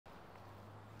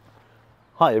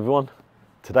Hi everyone,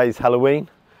 today's Halloween,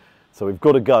 so we've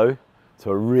got to go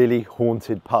to a really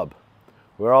haunted pub.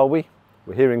 Where are we?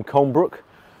 We're here in Colnbrook.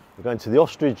 We're going to the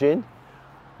Ostrich Inn,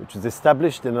 which was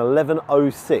established in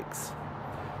 1106.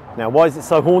 Now, why is it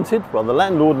so haunted? Well, the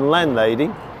landlord and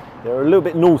landlady, they were a little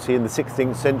bit naughty in the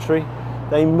 16th century.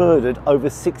 They murdered over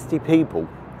 60 people,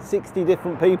 60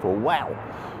 different people, wow.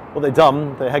 What they'd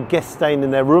done, they had guests staying in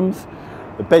their rooms.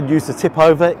 The bed used to tip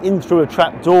over in through a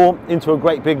trap door into a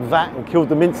great big vat and killed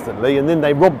them instantly, and then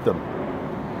they robbed them.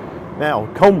 Now,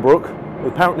 Colnbrook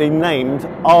was apparently named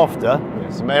after,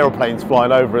 some aeroplanes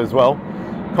flying over as well.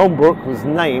 Colnbrook was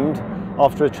named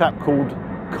after a chap called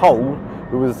Cole,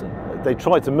 who was, they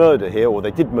tried to murder here, or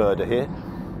they did murder here.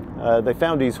 They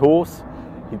found his horse,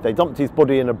 they dumped his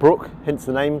body in a brook, hence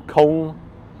the name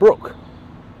Colnbrook.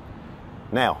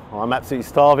 Now, I'm absolutely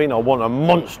starving, I want a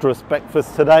monstrous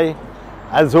breakfast today.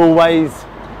 As always,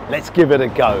 let's give it a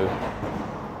go.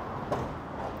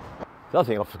 The other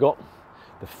thing I forgot,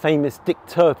 the famous Dick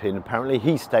Turpin, apparently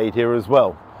he stayed here as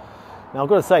well. Now I've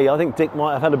got to say, I think Dick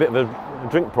might have had a bit of a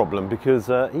drink problem because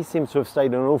he seems to have stayed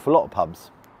in an awful lot of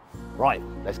pubs. Right,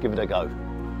 let's give it a go.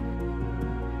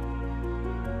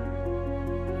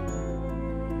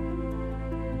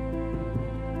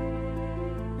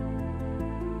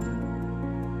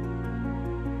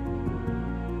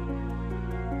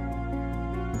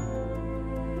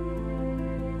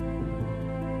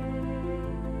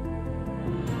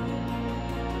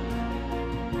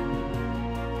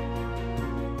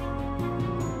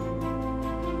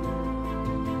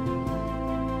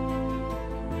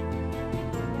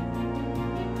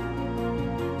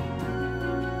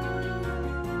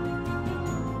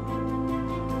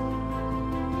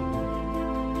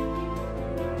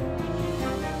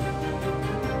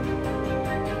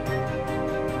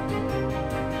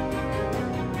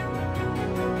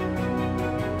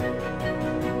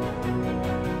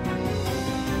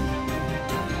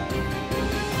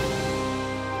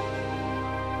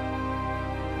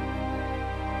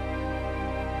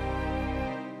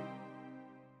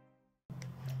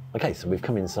 Okay, so we've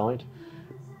come inside.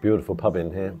 Beautiful pub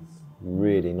in here,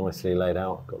 really nicely laid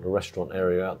out. Got the restaurant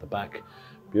area out the back.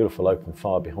 Beautiful open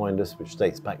fire behind us, which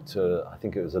dates back to, I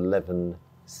think it was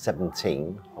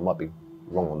 1117. I might be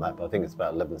wrong on that, but I think it's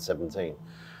about 1117.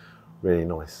 Really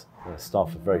nice. The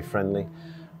staff are very friendly.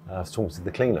 I was talking to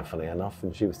the cleaner, funny enough,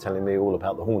 and she was telling me all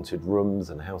about the haunted rooms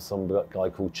and how some guy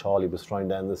called Charlie was thrown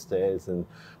down the stairs and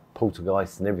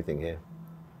poltergeists and everything here.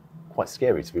 Quite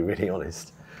scary, to be really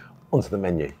honest. Onto the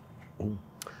menu.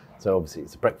 So obviously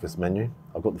it's a breakfast menu.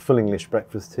 I've got the full English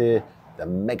breakfast here, the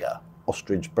mega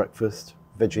ostrich breakfast,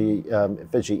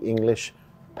 veggie English,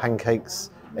 pancakes,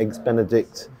 eggs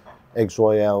Benedict, eggs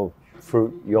Royale,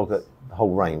 fruit, yogurt, the whole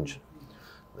range.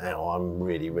 Now I'm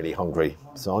really hungry,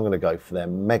 so I'm going to go for their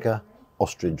mega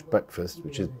ostrich breakfast,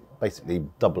 which is basically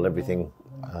double everything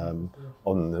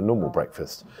on the normal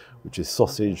breakfast, which is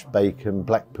sausage, bacon,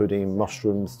 black pudding,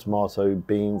 mushrooms, tomato,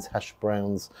 beans, hash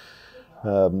browns,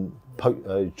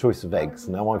 choice of eggs.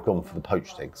 Now I've gone for the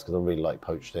poached eggs because I really like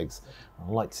poached eggs.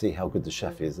 I like to see how good the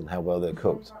chef is and how well they're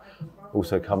cooked.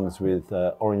 Also comes with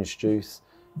orange juice,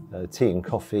 tea and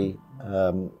coffee,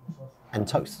 and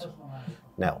toast.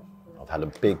 Now I've had a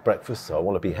big breakfast, so I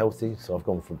want to be healthy, so I've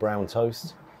gone for brown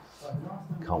toast.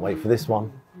 Can't wait for this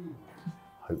one.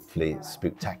 Hopefully it's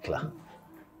spooktacular.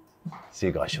 See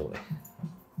you guys shortly.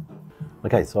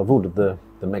 Okay, so I've ordered the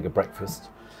mega breakfast.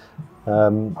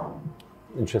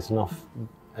 Interesting enough,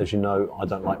 as you know, I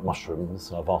don't like mushrooms,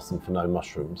 so I've asked them for no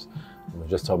mushrooms. And they've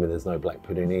just told me there's no black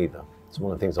pudding either. So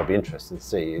one of the things I'll be interested to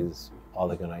see is, are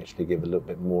they going to actually give a little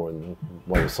bit more in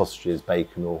the way of sausages,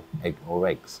 bacon or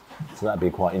eggs? So that'd be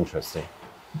quite interesting.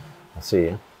 I'll see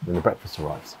you when the breakfast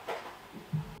arrives.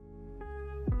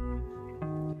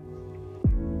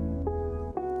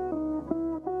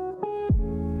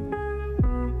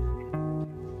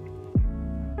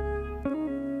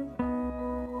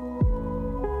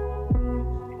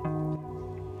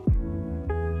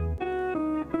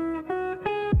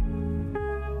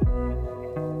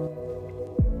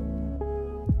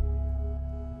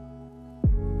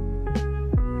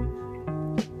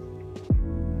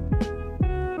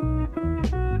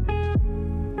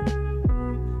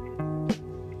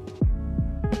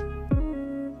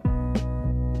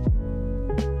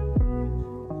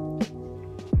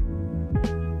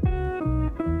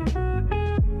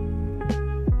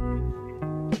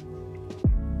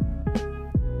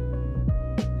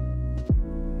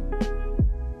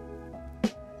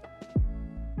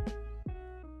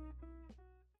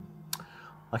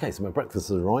 Okay, so my breakfast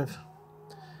has arrived.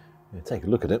 Take a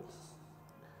look at it.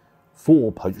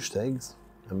 4 poached eggs,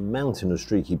 a mountain of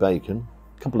streaky bacon,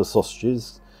 a couple of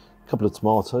sausages, a couple of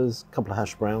tomatoes, a couple of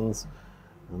hash browns,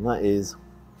 and that is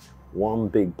one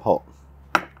big pot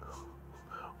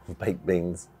of baked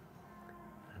beans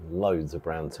and loads of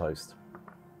brown toast.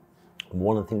 And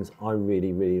one of the things I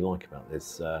really like about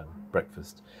this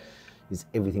breakfast is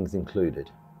everything's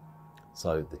included.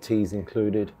 So the tea's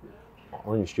included,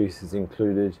 orange juice is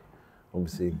included,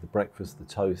 obviously the breakfast, the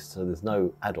toast, so there's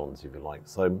no add-ons if you like.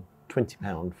 So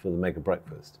 £20 for the mega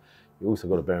breakfast. You also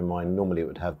got to bear in mind, normally it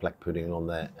would have black pudding on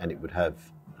there and it would have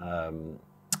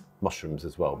mushrooms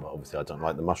as well, but obviously I don't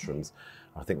like the mushrooms.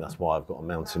 I think that's why I've got a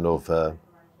mountain of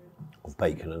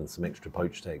bacon and some extra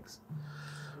poached eggs.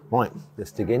 Right,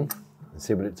 let's dig in and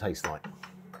see what it tastes like.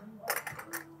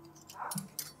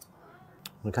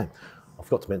 Okay, I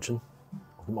forgot to mention,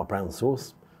 I've got my brown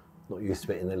sauce. Not used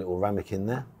to it in a little ramekin in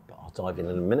there, but I'll dive in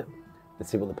a minute. Let's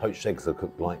see what the poached eggs are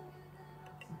cooked like.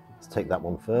 Let's take that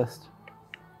one first.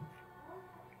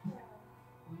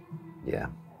 Yeah,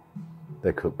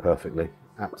 they're cooked perfectly,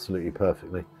 absolutely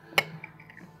perfectly.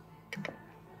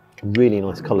 Really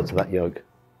nice colour to that yolk.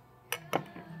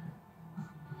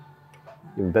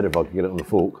 Even better if I could get it on the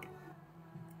fork.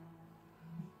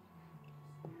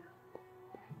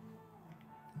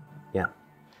 Yeah,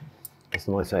 that's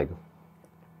a nice egg.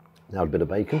 Now a bit of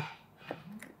bacon.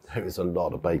 There is a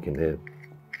lot of bacon here.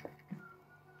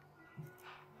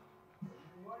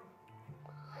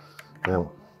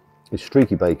 Now, it's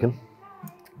streaky bacon,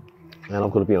 and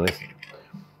I've got to be honest,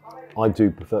 I do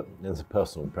prefer, there's a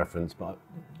personal preference, but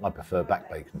I prefer back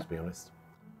bacon, to be honest.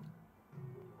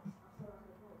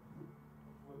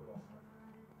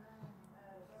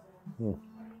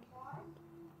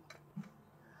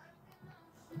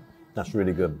 That's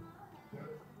really good.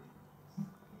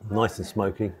 Nice and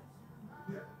smoky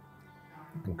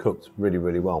and cooked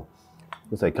really well.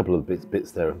 I'll say a couple of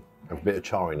bits there have a bit of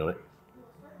charring on it.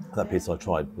 That piece I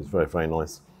tried was very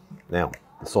nice. Now,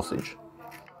 the sausage.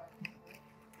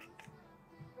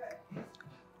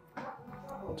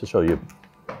 To show you,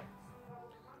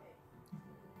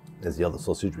 there's the other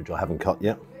sausage which I haven't cut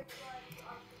yet.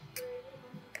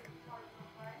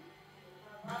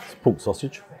 It's pork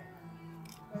sausage.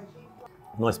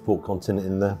 Nice pork content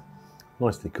in there,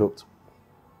 nicely cooked.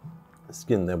 The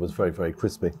skin there was very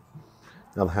crispy.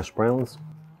 Now the hash browns.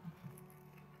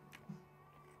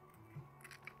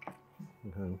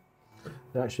 Okay.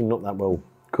 They're actually not that well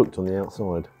cooked on the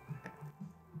outside.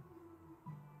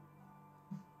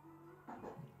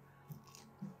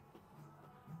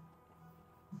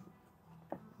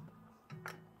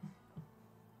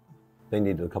 They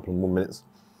needed a couple of more minutes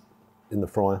in the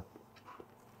fryer.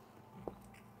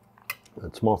 The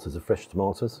tomatoes are fresh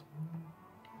tomatoes.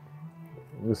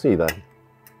 You can see there,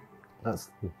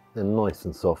 they're nice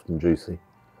and soft and juicy.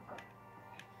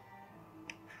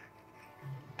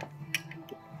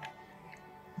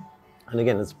 And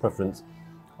again, it's a preference.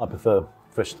 I prefer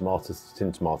fresh tomatoes to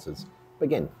tinned tomatoes. But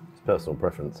again, it's personal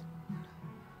preference.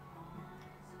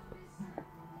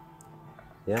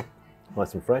 Yeah,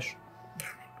 nice and fresh.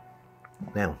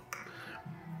 Now,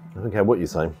 I don't care what you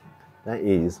say, that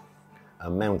is a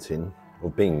mountain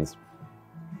of beans.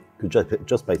 You could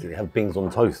just basically have beans on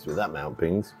toast with that amount of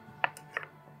beans.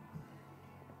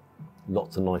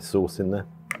 Lots of nice sauce in there,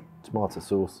 tomato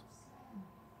sauce.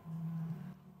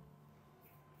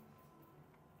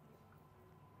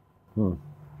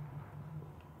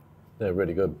 They're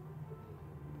really good.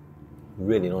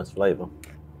 Really nice flavour.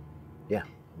 Yeah,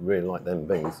 really like them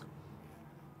beans.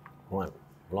 Right,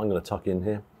 well I'm going to tuck in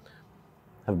here,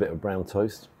 have a bit of brown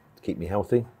toast to keep me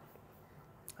healthy,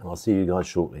 and I'll see you guys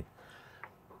shortly.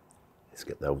 Let's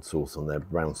get the old sauce on there,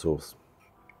 brown sauce.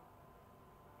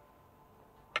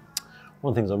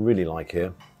 One of the things I really like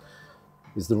here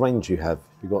is the range you have.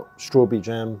 You've got strawberry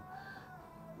jam,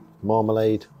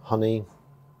 marmalade, honey,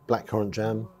 blackcurrant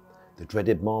jam, the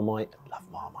dreaded Marmite, love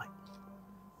Marmite,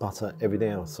 butter, everything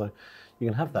else. So you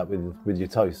can have that with your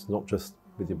toast, not just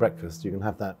with your breakfast. You can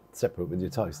have that separate with your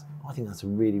toast. I think that's a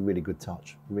really good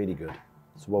touch, really good.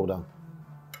 So well done.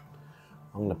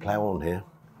 I'm going to plough on here.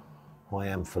 I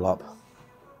am full up.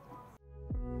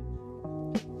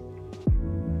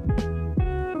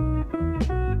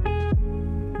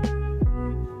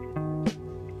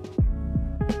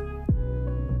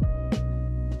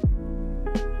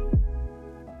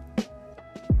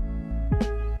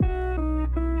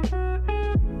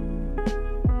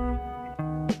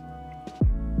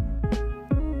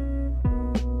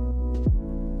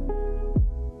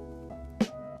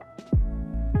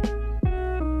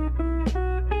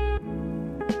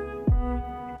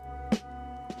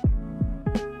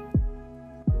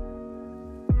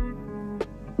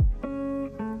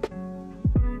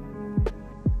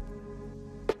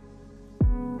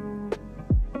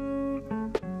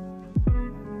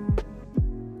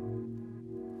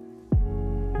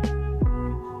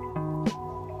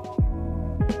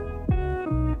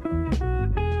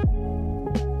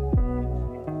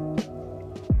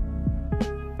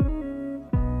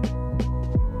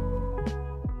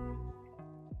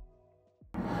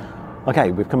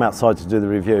 Okay, we've come outside to do the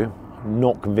review. I'm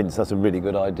not convinced that's a really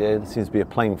good idea. There seems to be a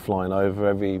plane flying over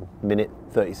every minute,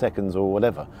 30 seconds or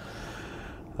whatever.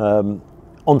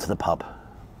 Onto the pub.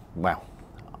 Wow.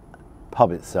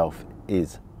 Pub itself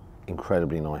is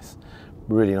incredibly nice.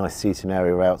 Really nice seating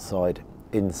area outside,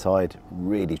 inside,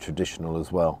 really traditional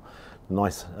as well.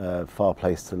 Nice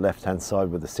fireplace to the left-hand side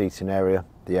with the seating area.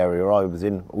 The area I was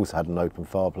in also had an open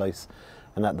fireplace,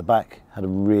 and at the back had a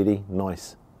really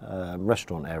nice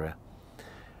restaurant area.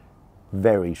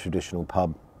 Very traditional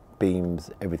pub,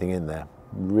 beams, everything in there.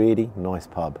 Really nice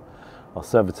pub. Our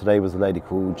server today was a lady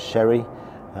called Sherry.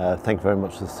 Thank you very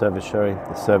much for the service, Sherry.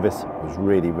 The service was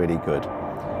really, really good.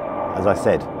 As I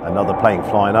said, another plane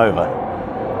flying over.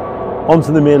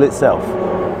 Onto the meal itself.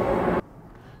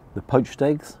 The poached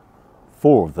eggs,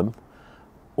 4 of them,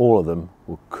 all of them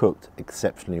were cooked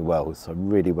exceptionally well. So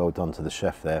really well done to the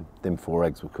chef there. Them 4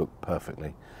 eggs were cooked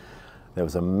perfectly. There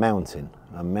was a mountain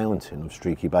of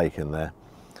streaky bacon there,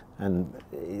 and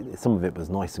some of it was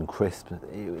nice and crisp.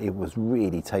 It was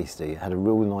really tasty. It had a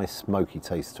real nice smoky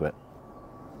taste to it.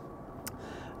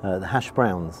 The hash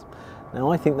browns.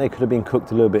 Now I think they could have been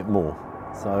cooked a little bit more.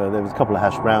 So there was a couple of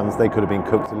hash browns, they could have been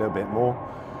cooked a little bit more.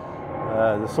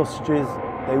 The sausages,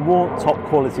 they weren't top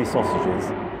quality sausages.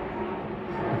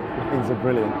 These are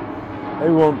brilliant. They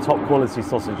weren't top quality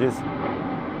sausages,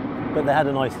 but they had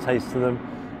a nice taste to them.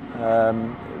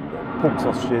 Pork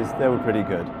sausages, they were pretty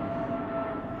good.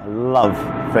 I love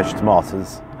fresh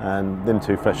tomatoes, and them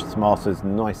 2 fresh tomatoes,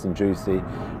 nice and juicy,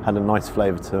 had a nice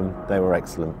flavour to them. They were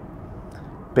excellent.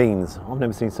 Beans, I've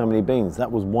never seen so many beans.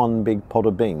 That was one big pot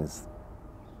of beans.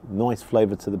 Nice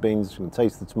flavour to the beans. You can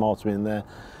taste the tomato in there.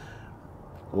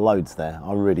 Loads there.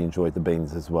 I really enjoyed the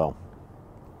beans as well.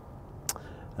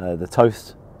 The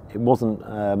toast, it wasn't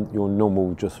your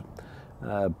normal just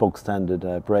bog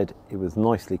standard bread. It was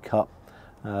nicely cut,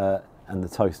 and the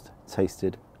toast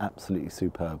tasted absolutely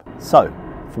superb. So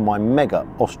for my mega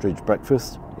ostrich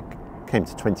breakfast, it came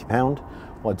to £20.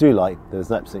 What I do like,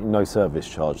 there's absolutely no service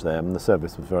charge there, and the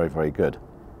service was very, very good.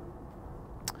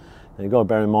 Now you've got to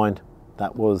bear in mind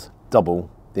that was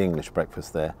double the English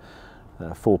breakfast there.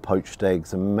 4 poached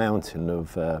eggs, a mountain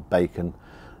of bacon.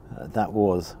 That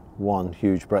was one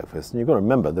huge breakfast. And you've got to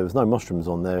remember there was no mushrooms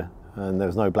on there, and there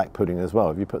was no black pudding as well.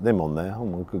 If you put them on there, oh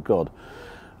my good God.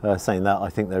 Saying that, I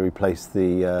think they replaced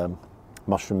the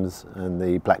mushrooms and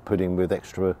the black pudding with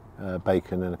extra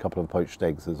bacon and a couple of poached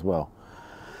eggs as well.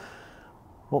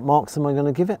 What marks am I going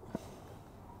to give it?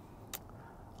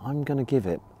 I'm going to give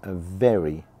it a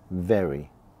very, very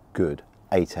good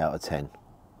 8 out of 10.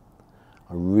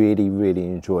 I really, really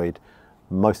enjoyed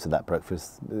most of that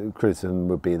breakfast. The criticism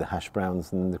would be the hash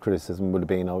browns, and the criticism would have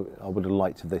been I would have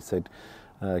liked if they said,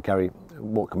 Gary,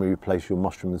 what can we replace your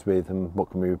mushrooms with, and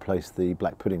what can we replace the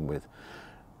black pudding with?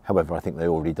 However, I think they've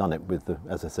already done it with,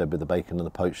 as I said, with the bacon and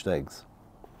the poached eggs.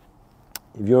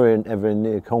 If you're ever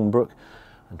near Colnbrook,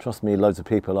 and trust me, loads of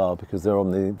people are, because they're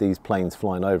on these planes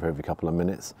flying over every couple of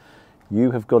minutes,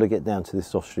 you have got to get down to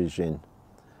this Ostrich Inn.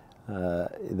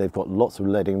 They've got lots of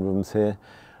letting rooms here.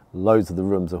 Loads of the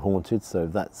rooms are haunted, so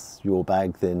if that's your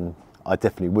bag, then I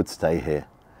definitely would stay here.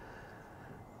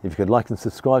 If you could like and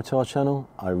subscribe to our channel,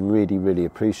 I really, really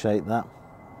appreciate that.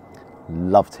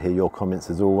 Love to hear your comments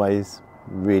as always.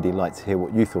 Really like to hear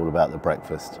what you thought about the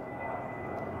breakfast.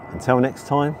 Until next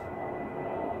time,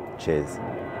 cheers.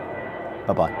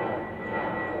 Bye-bye.